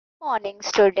Morning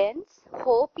students,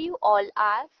 hope you all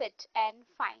are fit and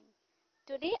fine.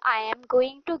 Today I am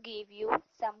going to give you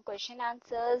some question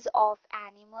answers of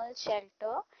animal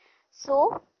shelter.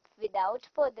 So without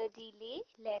further delay,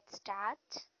 let's start.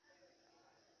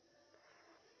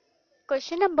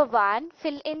 Question number 1,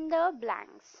 fill in the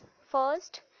blanks.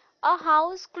 First, a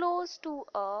house close to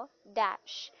a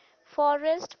dash.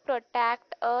 Forest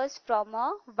protect us from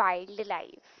a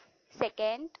wildlife.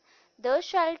 Second, the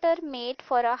shelter made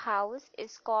for a house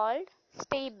is called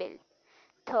stable.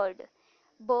 Third,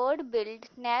 bird build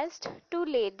nest to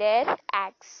lay their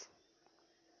eggs.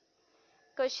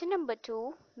 Question number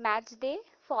 2, match the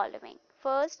following.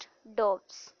 First,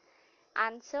 doves.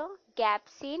 Answer,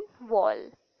 gaps in wall.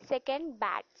 Second,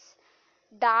 bats.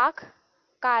 Dark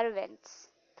caravans.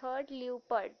 Third,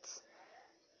 leopards.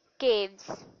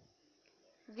 Caves.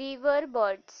 Weaver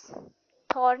birds.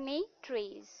 Thorny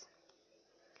trees.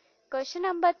 Question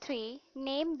number 3.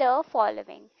 Name the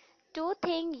following. Two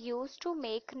things used to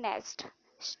make nest.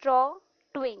 Straw,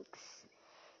 twigs.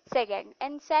 Second,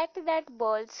 insect that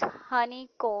builds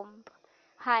honeycomb.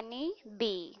 Honey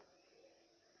bee.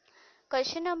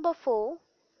 Question number 4.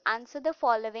 Answer the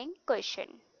following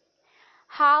question.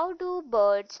 How do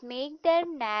birds make their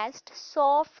nest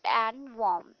soft and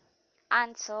warm?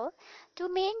 Answer. To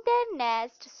make their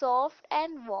nest soft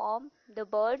and warm, the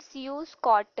birds use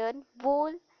cotton,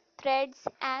 wool, threads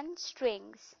and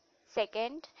strings.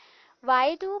 Second,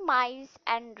 why do mice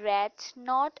and rats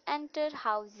not enter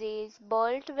houses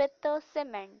built with the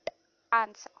cement?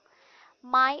 Answer.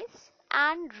 Mice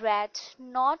and rats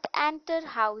not enter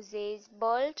houses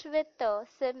built with the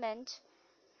cement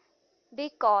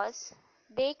because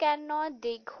they cannot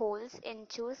dig holes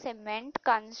into cement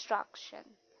construction.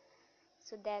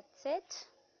 So that's it.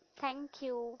 Thank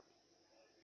you.